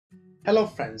Hello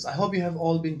friends, I hope you have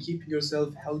all been keeping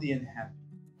yourself healthy and happy.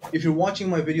 If you're watching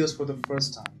my videos for the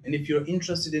first time and if you're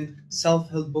interested in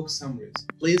self-help book summaries,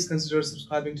 please consider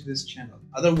subscribing to this channel.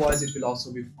 Otherwise, it will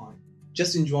also be fine.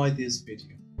 Just enjoy this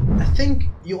video. I think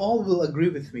you all will agree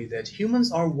with me that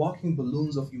humans are walking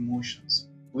balloons of emotions.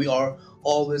 We are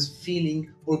always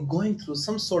feeling or going through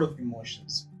some sort of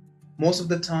emotions. Most of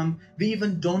the time, we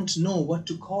even don't know what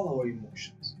to call our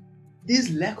emotions.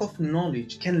 This lack of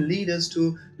knowledge can lead us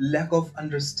to lack of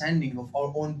understanding of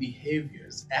our own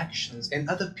behaviors, actions, and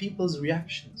other people's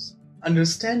reactions.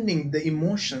 Understanding the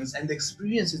emotions and the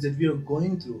experiences that we are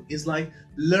going through is like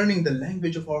learning the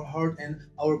language of our heart and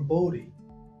our body.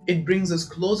 It brings us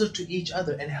closer to each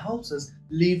other and helps us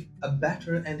live a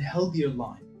better and healthier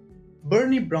life.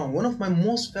 Brené Brown, one of my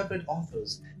most favorite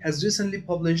authors, has recently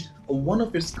published a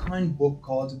one-of-its-kind book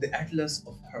called The Atlas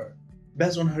of Her.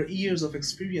 Based on her years of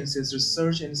experiences,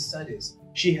 research, and studies,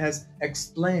 she has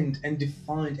explained and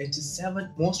defined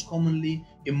 87 most commonly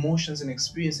emotions and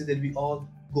experiences that we all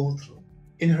go through.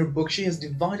 In her book, she has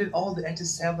divided all the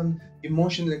 87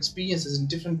 emotions and experiences in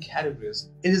different categories.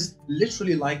 It is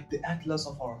literally like the atlas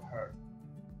of our heart.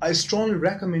 I strongly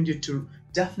recommend you to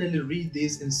definitely read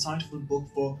this insightful book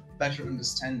for better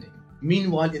understanding.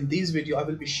 Meanwhile, in this video, I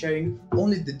will be sharing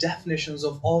only the definitions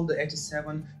of all the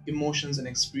 87 emotions and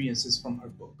experiences from her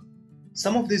book.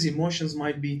 Some of these emotions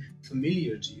might be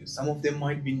familiar to you, some of them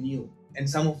might be new, and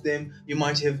some of them you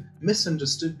might have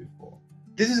misunderstood before.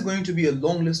 This is going to be a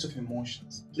long list of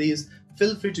emotions. Please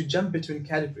feel free to jump between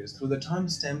categories through the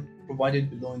timestamp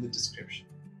provided below in the description.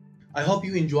 I hope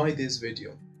you enjoyed this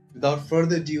video. Without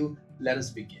further ado, let us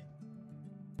begin.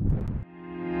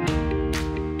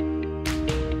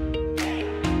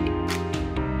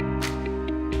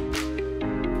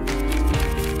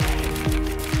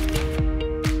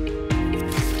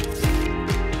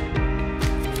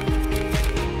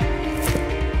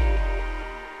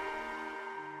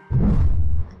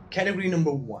 Category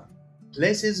number 1.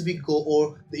 Places we go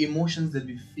or the emotions that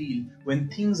we feel when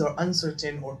things are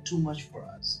uncertain or too much for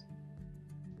us.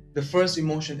 The first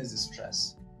emotion is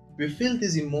stress. We feel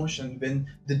this emotion when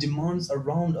the demands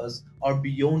around us are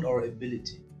beyond our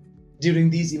ability. During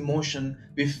these emotions,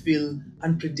 we feel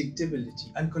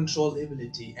unpredictability,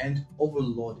 uncontrollability, and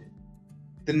overloaded.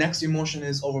 The next emotion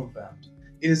is overwhelmed.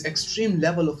 It is extreme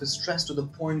level of stress to the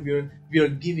point where we are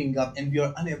giving up and we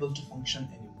are unable to function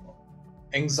anymore.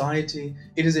 Anxiety,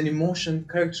 it is an emotion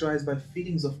characterized by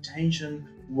feelings of tension,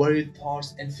 worried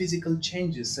thoughts, and physical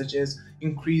changes such as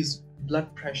increased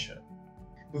blood pressure.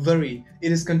 Worry,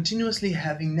 it is continuously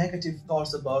having negative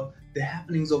thoughts about the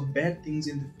happenings of bad things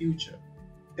in the future.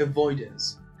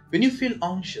 Avoidance. When you feel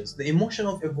anxious, the emotion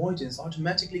of avoidance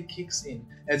automatically kicks in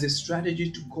as a strategy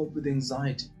to cope with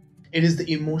anxiety. It is the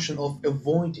emotion of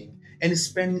avoiding and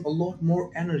spending a lot more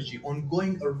energy on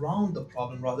going around the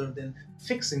problem rather than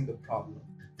fixing the problem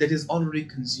that is already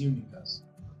consuming us.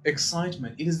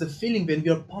 Excitement, it is the feeling when we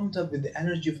are pumped up with the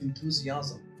energy of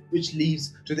enthusiasm, which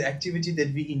leads to the activity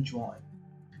that we enjoy.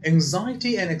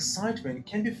 Anxiety and excitement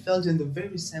can be felt in the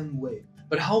very same way,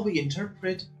 but how we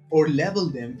interpret or label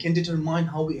them can determine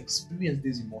how we experience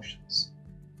these emotions.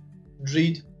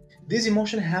 Dread, this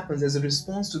emotion happens as a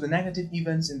response to the negative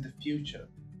events in the future.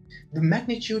 The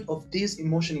magnitude of this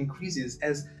emotion increases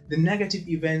as the negative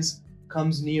events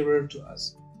comes nearer to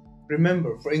us.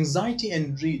 Remember, for anxiety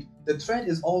and dread, the threat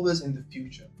is always in the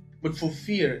future. But for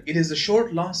fear, it is a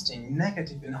short-lasting,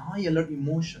 negative and high-alert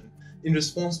emotion in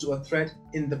response to a threat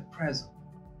in the present.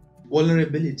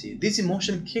 Vulnerability, this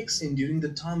emotion kicks in during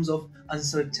the times of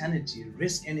uncertainty,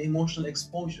 risk and emotional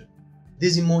exposure.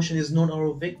 This emotion is not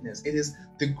our weakness, it is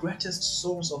the greatest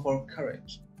source of our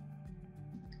courage.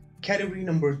 Category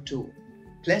number 2.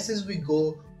 Places we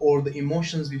go or the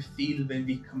emotions we feel when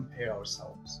we compare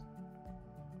ourselves.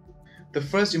 The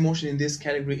first emotion in this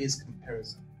category is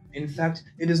comparison. In fact,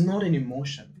 it is not an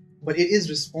emotion, but it is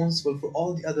responsible for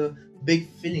all the other big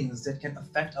feelings that can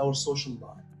affect our social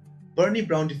life. Brené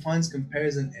Brown defines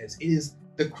comparison as it is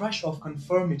the crush of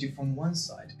conformity from one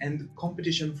side and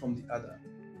competition from the other.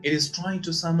 It is trying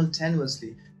to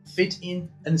simultaneously fit in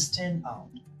and stand out.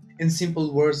 In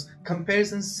simple words,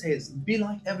 comparison says, be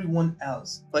like everyone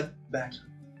else, but better.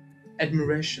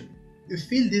 Admiration. We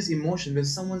feel this emotion when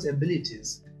someone's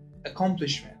abilities,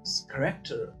 accomplishments,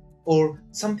 character, or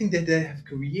something that they have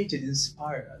created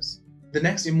inspire us. The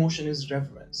next emotion is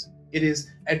reverence. It is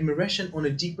admiration on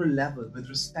a deeper level with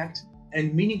respect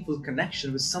and meaningful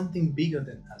connection with something bigger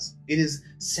than us. It is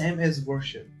same as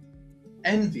worship.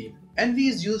 Envy. Envy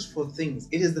is used for things.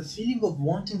 It is the feeling of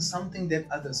wanting something that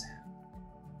others have.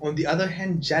 On the other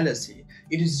hand, jealousy.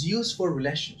 It is used for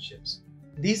relationships.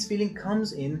 This feeling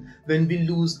comes in when we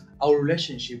lose our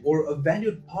relationship or a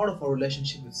valued part of our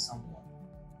relationship with someone.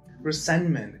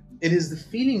 Resentment, it is the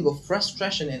feeling of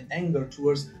frustration and anger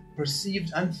towards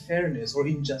perceived unfairness or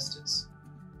injustice.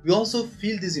 We also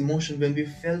feel this emotion when we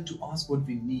fail to ask what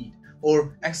we need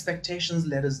or expectations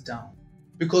let us down.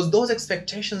 Because those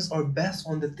expectations are based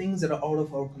on the things that are out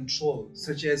of our control,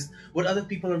 such as what other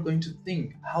people are going to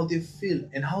think, how they feel,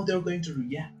 and how they're going to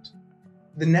react.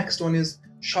 The next one is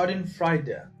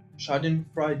Schadenfreude,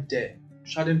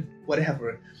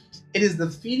 whatever. It is the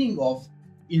feeling of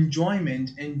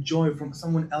enjoyment and joy from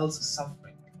someone else's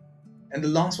suffering. And the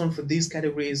last one for this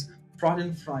category is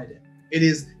Freudenfreude. It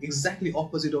is exactly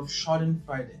opposite of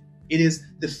Schadenfreude. It is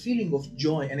the feeling of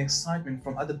joy and excitement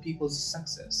from other people's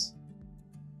success.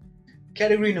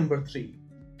 Category number 3,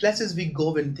 places we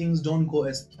go when things don't go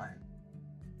as planned.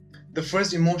 The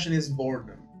first emotion is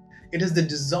boredom. It is the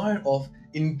desire of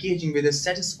engaging with a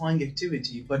satisfying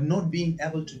activity but not being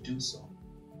able to do so.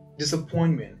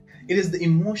 Disappointment. It is the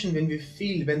emotion when we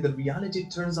feel when the reality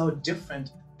turns out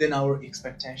different than our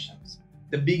expectations.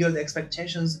 The bigger the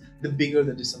expectations, the bigger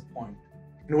the disappointment.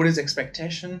 And what is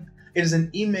expectation? It is an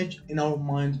image in our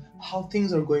mind how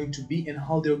things are going to be and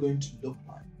how they're going to look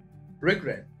like.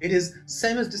 Regret. It is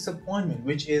same as disappointment,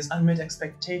 which is unmet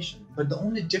expectation. But the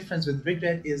only difference with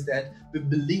regret is that we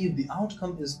believe the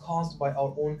outcome is caused by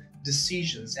our own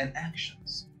decisions and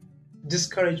actions.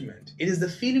 Discouragement. It is the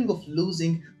feeling of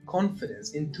losing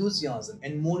confidence, enthusiasm,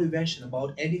 and motivation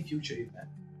about any future event.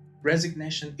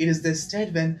 Resignation. It is the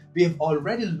state when we have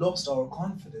already lost our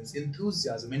confidence,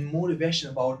 enthusiasm, and motivation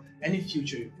about any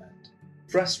future event.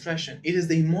 Frustration. It is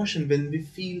the emotion when we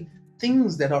feel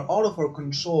things that are out of our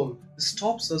control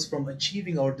stops us from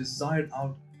achieving our desired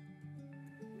outcome.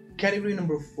 Category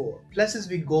number 4, places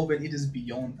we go when it is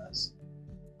beyond us.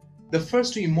 The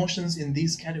first two emotions in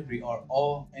this category are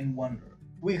awe and wonder.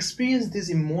 We experience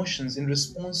these emotions in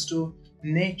response to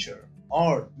nature,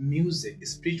 art, music,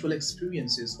 spiritual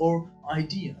experiences, or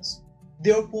ideas. They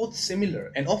are both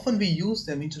similar and often we use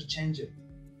them interchangeably.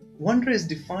 Wonder is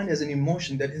defined as an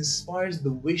emotion that inspires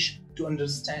the wish to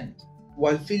understand.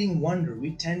 While feeling wonder,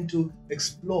 we tend to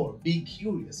explore, be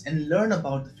curious, and learn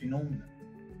about the phenomenon.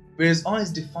 Whereas awe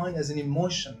is defined as an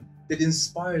emotion that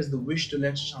inspires the wish to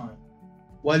let shine.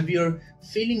 While we are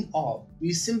feeling awe,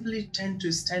 we simply tend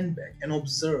to stand back and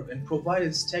observe and provide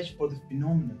a stage for the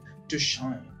phenomenon to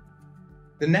shine.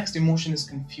 The next emotion is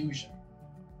confusion.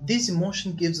 This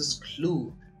emotion gives us a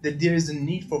clue that there is a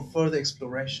need for further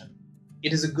exploration.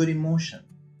 It is a good emotion.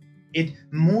 It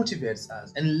motivates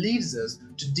us and leads us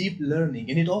to deep learning,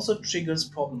 and it also triggers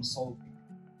problem solving.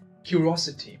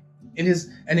 Curiosity. It is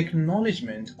an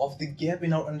acknowledgement of the gap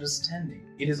in our understanding.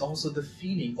 It is also the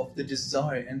feeling of the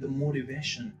desire and the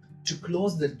motivation to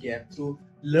close that gap through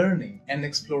learning and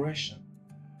exploration.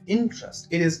 Interest.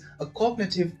 It is a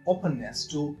cognitive openness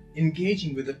to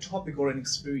engaging with a topic or an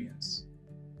experience.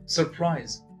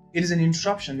 Surprise. It is an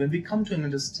interruption when we come to an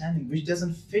understanding which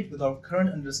doesn't fit with our current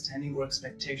understanding or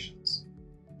expectations.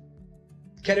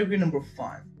 Category number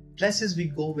 5. Places we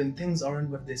go when things aren't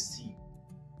what they seem.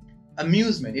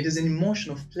 Amusement. It is an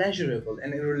emotion of pleasurable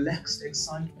and a relaxed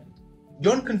excitement.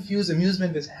 Don't confuse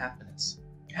amusement with happiness.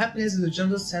 Happiness is a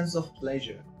general sense of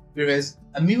pleasure, whereas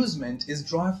amusement is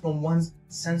derived from one's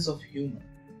sense of humor.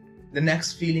 The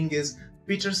next feeling is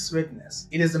bittersweetness.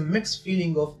 It is a mixed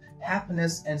feeling of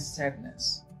happiness and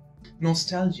sadness.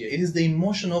 Nostalgia. It is the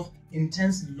emotion of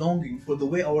intense longing for the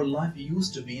way our life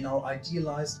used to be in our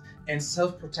idealized and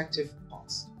self-protective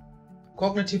past.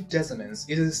 Cognitive dissonance.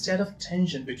 It is a state of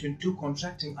tension between two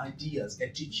contracting ideas,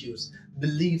 attitudes,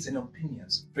 beliefs, and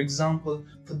opinions. For example,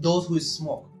 for those who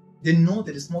smoke, they know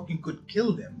that smoking could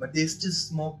kill them, but they still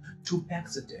smoke 2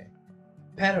 packs a day.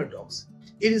 Paradox.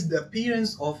 It is the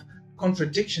appearance of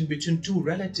contradiction between two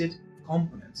related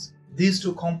components. These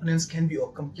two components can be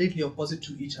completely opposite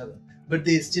to each other, but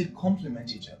they still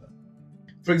complement each other.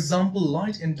 For example,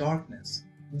 light and darkness.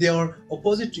 They are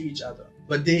opposite to each other,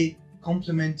 but they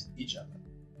complement each other.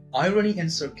 Irony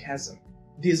and sarcasm.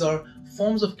 These are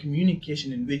forms of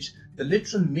communication in which the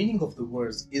literal meaning of the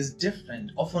words is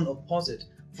different, often opposite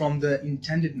from the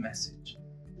intended message.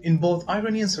 In both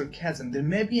irony and sarcasm, there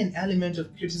may be an element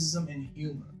of criticism and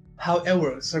humor.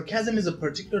 However, sarcasm is a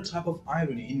particular type of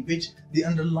irony in which the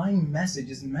underlying message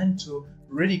is meant to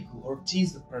ridicule or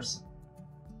tease the person.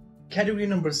 Category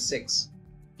number 6.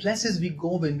 Places we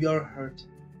go when we are hurt.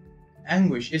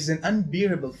 Anguish is an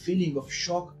unbearable feeling of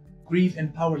shock, grief,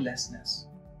 and powerlessness.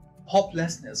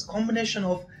 Hopelessness, combination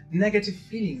of negative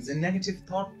feelings and negative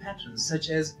thought patterns such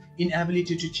as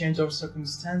inability to change our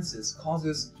circumstances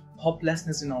causes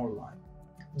hopelessness in our life.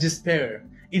 Despair,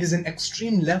 It is an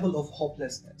extreme level of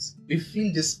hopelessness. We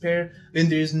feel despair when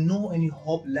there is no any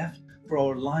hope left for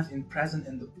our life in present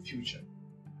and the future.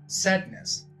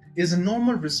 Sadness is a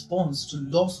normal response to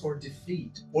loss or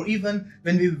defeat, or even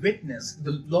when we witness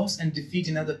the loss and defeat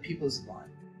in other people's life.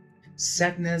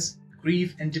 Sadness,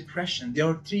 grief, and depression, there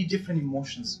are three different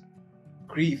emotions.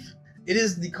 Grief, it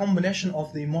is the combination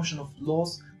of the emotion of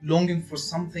loss, longing for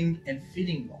something, and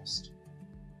feeling lost.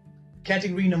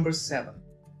 Category number 7,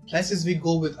 places we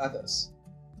go with others.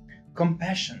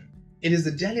 Compassion, it is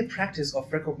the daily practice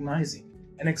of recognizing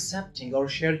and accepting our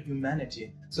shared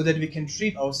humanity so that we can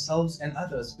treat ourselves and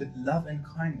others with love and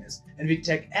kindness, and we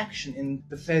take action in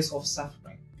the face of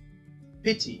suffering.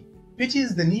 Pity, pity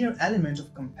is the near element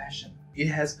of compassion. It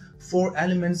has 4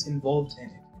 elements involved in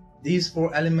it. These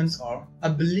 4 elements are a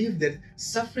belief that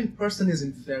suffering person is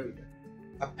inferior,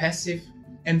 a passive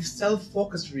and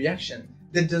self-focused reaction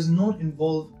that does not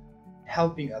involve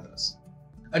helping others,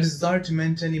 a desire to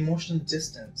maintain emotional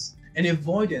distance, and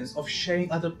avoidance of sharing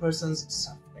other person's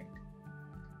suffering.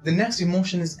 The next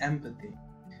emotion is empathy.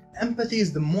 Empathy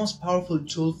is the most powerful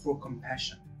tool for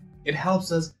compassion. It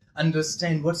helps us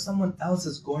understand what someone else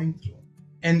is going through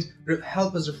and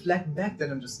help us reflect back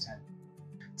that understanding.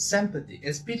 Sympathy,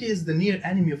 as pity is the near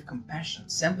enemy of compassion,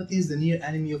 sympathy is the near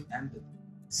enemy of empathy.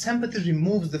 Sympathy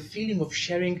removes the feeling of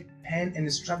sharing pain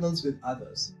and struggles with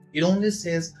others. It only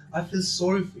says, I feel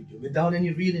sorry for you, without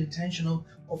any real intention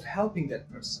of helping that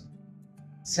person.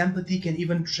 Sympathy can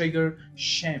even trigger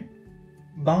shame.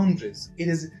 Boundaries, it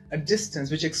is a distance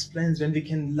which explains when we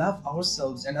can love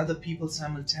ourselves and other people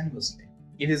simultaneously.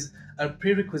 It is a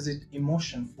prerequisite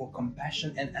emotion for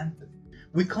compassion and empathy.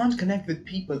 We can't connect with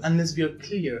people unless we are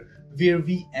clear where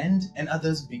we end and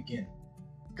others begin.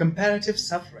 Comparative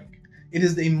suffering, it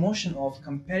is the emotion of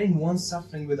comparing one's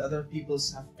suffering with other people's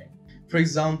suffering. For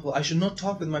example, I should not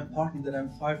talk with my partner that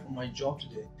I'm fired from my job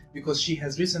today because she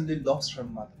has recently lost her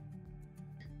mother.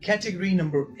 Category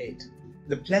number 8,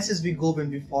 the places we go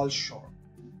when we fall short.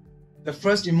 The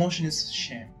first emotion is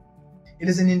shame. It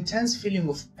is an intense feeling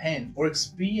of pain or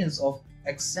experience of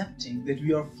accepting that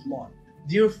we are flawed.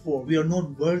 Therefore, we are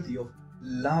not worthy of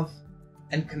love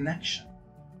and connection.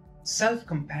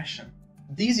 Self-compassion.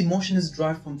 These emotions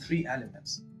derive from 3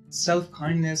 elements: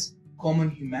 self-kindness, common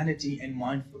humanity, and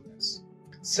mindfulness.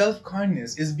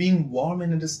 Self-kindness is being warm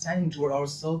and understanding toward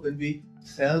ourselves when we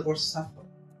fail or suffer.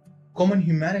 Common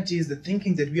humanity is the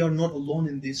thinking that we are not alone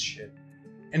in this shit.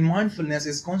 And mindfulness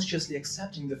is consciously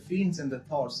accepting the feelings and the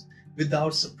thoughts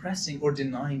without suppressing or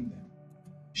denying them.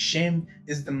 Shame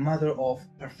is the mother of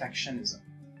perfectionism.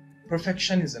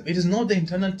 Perfectionism, it is not the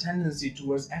internal tendency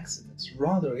towards excellence,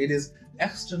 rather it is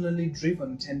externally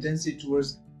driven tendency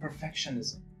towards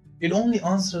perfectionism. It only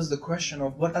answers the question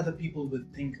of what other people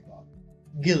would think about.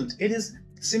 Guilt, it is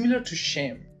similar to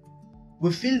shame.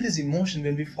 We feel this emotion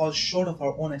when we fall short of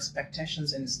our own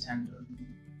expectations and standards.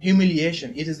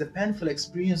 Humiliation, it is the painful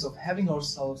experience of having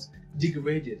ourselves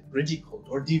degraded, ridiculed,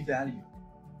 or devalued.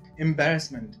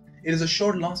 Embarrassment, it is a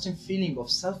short-lasting feeling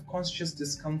of self-conscious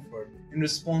discomfort in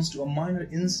response to a minor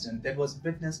incident that was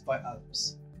witnessed by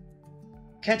others.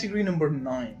 Category number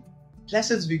 9,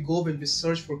 places we go when we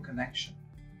search for connection.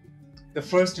 The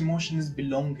first emotion is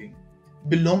belonging.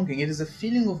 Belonging, it is a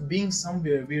feeling of being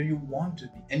somewhere where you want to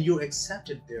be and you're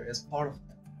accepted there as part of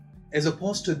them. As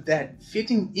opposed to that,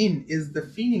 fitting in is the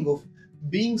feeling of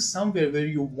being somewhere where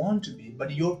you want to be,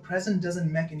 but your presence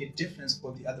doesn't make any difference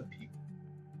for the other people.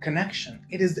 Connection,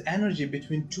 it is the energy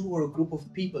between two or a group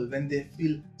of people when they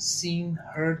feel seen,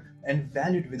 heard, and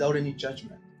valued without any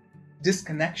judgment.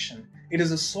 Disconnection, it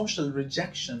is a social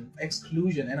rejection,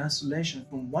 exclusion, and isolation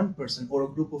from one person or a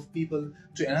group of people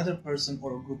to another person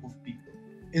or a group of people.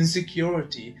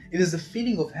 Insecurity, it is the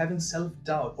feeling of having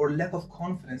self-doubt or lack of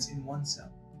confidence in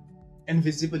oneself.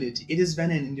 Invisibility, it is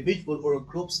when an individual or a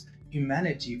group's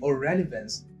humanity or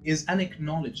relevance is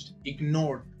unacknowledged,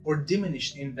 ignored, or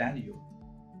diminished in value.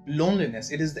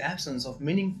 Loneliness, it is the absence of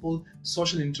meaningful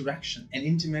social interaction and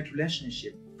intimate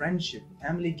relationship, friendship,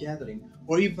 family gathering,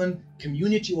 or even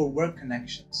community or work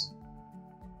connections.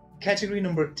 Category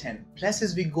number 10,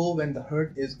 places we go when the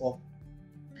hurt is open.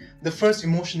 The first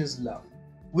emotion is love.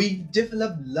 We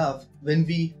develop love when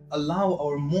we allow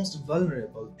our most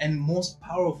vulnerable and most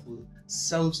powerful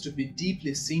selves to be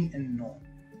deeply seen and known,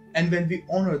 and when we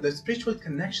honor the spiritual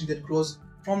connection that grows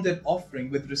from that offering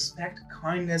with respect,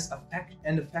 kindness,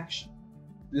 affection.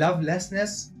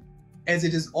 Lovelessness, as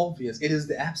it is obvious, it is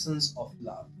the absence of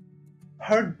love.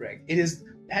 Heartbreak, it is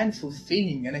painful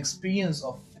feeling and experience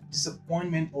of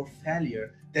disappointment or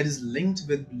failure that is linked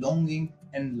with longing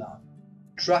and love.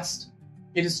 Trust,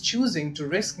 it is choosing to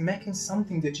risk making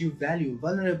something that you value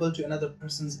vulnerable to another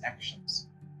person's actions.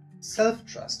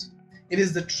 Self-trust. It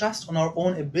is the trust on our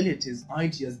own abilities,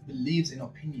 ideas, beliefs, and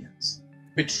opinions.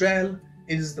 Betrayal.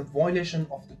 It is the violation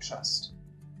of the trust.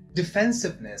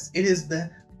 Defensiveness. It is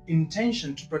the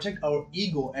intention to protect our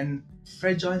ego and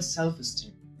fragile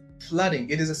self-esteem. Flooding.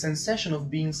 It is a sensation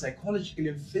of being psychologically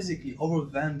and physically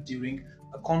overwhelmed during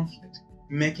a conflict,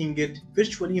 making it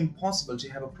virtually impossible to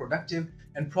have a productive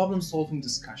and problem-solving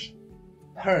discussion.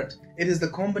 Hurt. It is the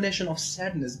combination of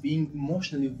sadness, being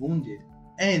emotionally wounded,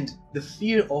 and the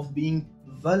fear of being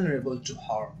vulnerable to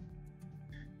harm.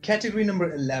 Category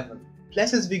number 11.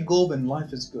 Places we go when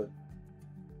life is good.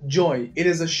 Joy. It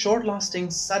is a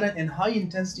short-lasting, sudden, and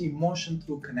high-intensity emotion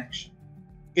through connection.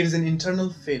 It is an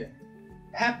internal feeling.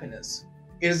 Happiness.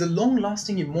 It is a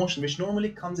long-lasting emotion which normally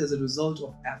comes as a result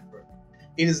of effort.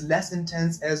 It is less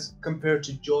intense as compared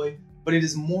to joy, but it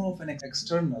is more of an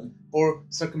external or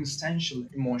circumstantial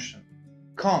emotion.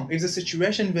 Calm is a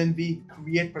situation when we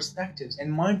create perspectives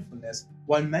and mindfulness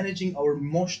while managing our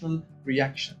emotional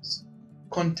reactions.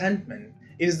 Contentment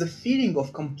is the feeling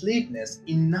of completeness,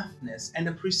 enoughness, and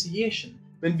appreciation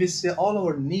when we say all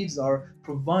our needs are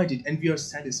provided and we are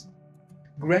satisfied.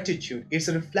 Gratitude is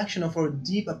a reflection of our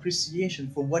deep appreciation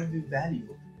for what we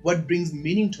value, what brings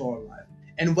meaning to our life,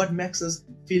 and what makes us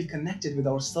feel connected with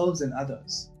ourselves and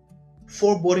others.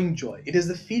 Foreboding joy. It is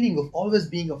the feeling of always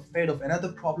being afraid of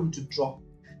another problem to drop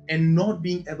and not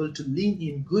being able to lean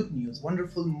in good news,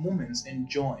 wonderful moments, and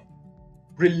joy.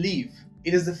 Relief.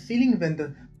 It is the feeling when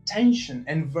the tension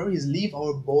and worries leave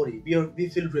our body. We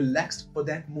feel relaxed for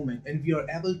that moment and we are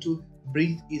able to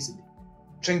breathe easily.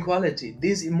 Tranquility.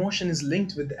 This emotion is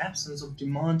linked with the absence of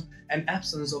demand and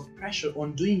absence of pressure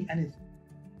on doing anything.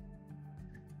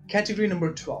 Category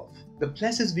number 12. The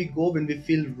places we go when we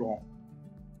feel wrong.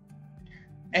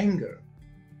 Anger.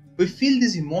 We feel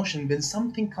this emotion when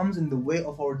something comes in the way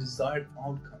of our desired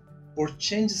outcome or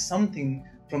changes something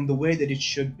from the way that it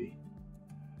should be.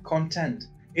 Content.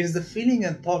 It is the feeling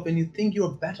and thought when you think you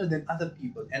are better than other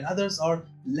people and others are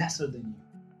lesser than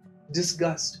you.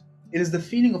 Disgust. It is the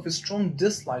feeling of a strong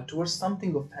dislike towards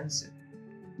something offensive.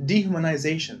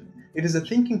 Dehumanization. It is a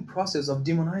thinking process of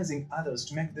demonizing others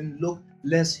to make them look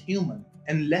less human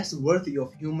and less worthy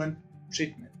of human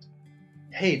treatment.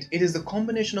 Hate. It is the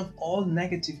combination of all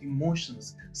negative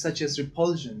emotions such as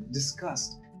repulsion,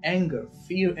 disgust, anger,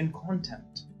 fear, and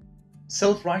contempt.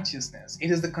 Self-righteousness.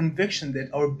 It is the conviction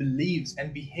that our beliefs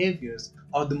and behaviors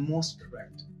are the most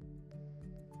correct.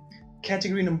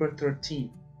 Category number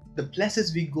 13. The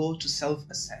places we go to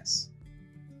self-assess.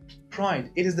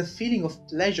 Pride. It is the feeling of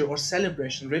pleasure or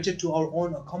celebration related to our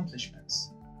own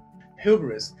accomplishments.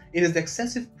 Hubris. It is the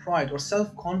excessive pride or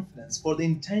self-confidence for the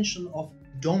intention of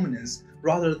dominance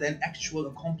rather than actual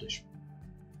accomplishment.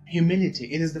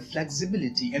 Humility. It is the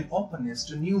flexibility and openness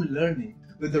to new learning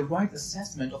with the right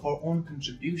assessment of our own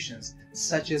contributions,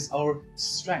 such as our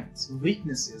strengths,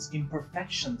 weaknesses,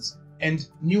 imperfections, and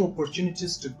new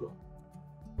opportunities to grow.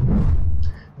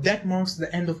 That marks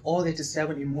the end of all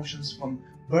 87 emotions from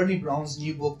Brené Brown's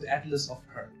new book, The Atlas of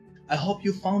Hurt. I hope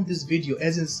you found this video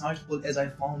as insightful as I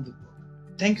found the book.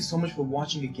 Thank you so much for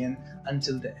watching again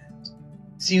until the end.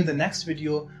 See you in the next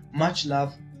video. Much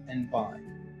love and bye.